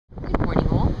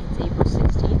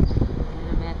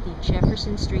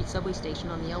Jefferson Street subway station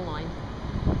on the L line.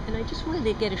 And I just wanted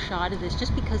to get a shot of this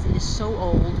just because it is so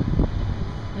old.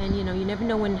 And you know, you never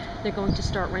know when they're going to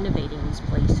start renovating these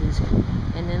places,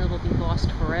 and then it'll be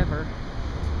lost forever.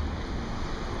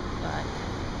 But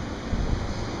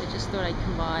I just thought I'd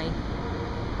come by,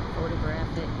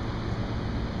 photograph it.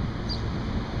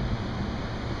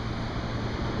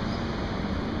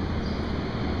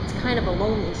 It's kind of a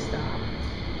lonely stop.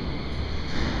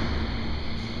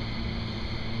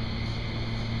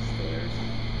 Stairs.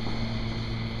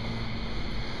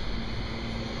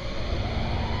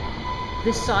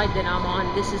 This side that I'm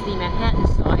on, this is the Manhattan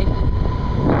side.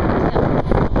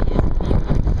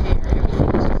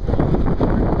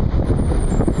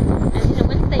 And you know,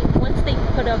 once they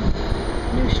put up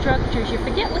new structures, you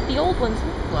forget what the old ones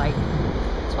look like.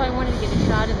 That's why I wanted to get a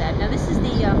shot of that. Now this is the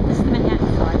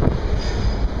Manhattan side.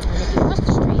 And if you cross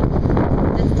the street,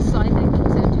 that's the side that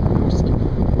goes out to Bushwick.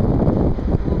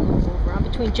 We'll go over. I'm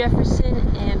between Jefferson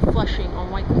and Flushing on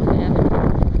White Avenue.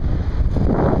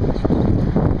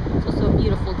 It's also a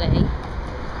beautiful day.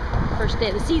 First day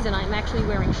of the season. I'm actually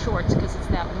wearing shorts because it's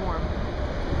that warm.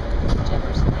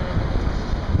 Jefferson Avenue.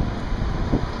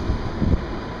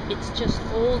 It's just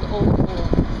old. I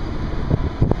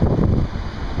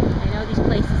know these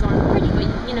places aren't pretty, but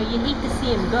you know, you hate to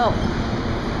see them go.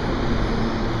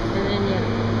 And then you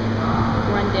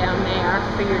run down there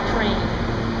for your train.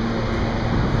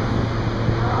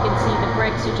 You can see the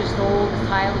bricks are just old, the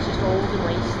tile is just old and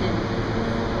wasted.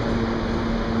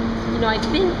 You know,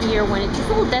 I've been here when it's just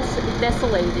a little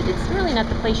desolated. It's really not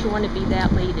the place you want to be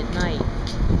that late at night.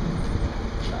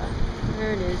 But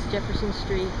there it is, Jefferson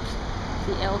Street,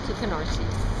 the L to Canarsie.